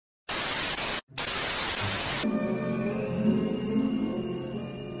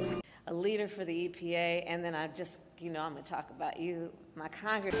a leader for the EPA, and then I'm going to talk about you, my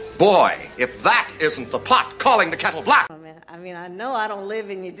congressman. Boy, if that isn't the pot calling the kettle black. I mean, I know I don't live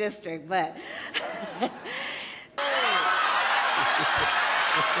in your district, but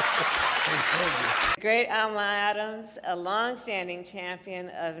great Alma Adams, a long-standing champion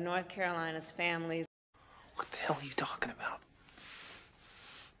of North Carolina's families. What the hell are you talking about?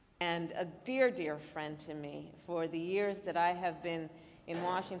 And a dear, dear friend to me for the years that I have been in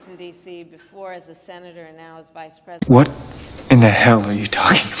Washington, D.C., before as a senator and now as vice president. What in the hell are you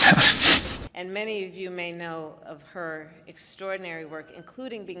talking about? And many of you may know of her extraordinary work,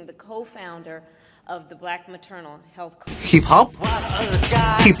 including being the co-founder of the Black Maternal Health Hip Hop?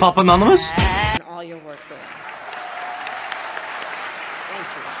 Hip Hop Anonymous? And all your work there.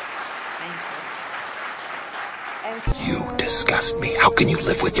 Thank you. You disgust me. How can you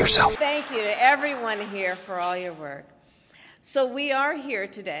live with yourself? Thank you to everyone here for all your work. So we are here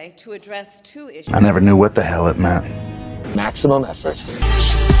today to address two issues. I never knew what the hell it meant. Maximum effort.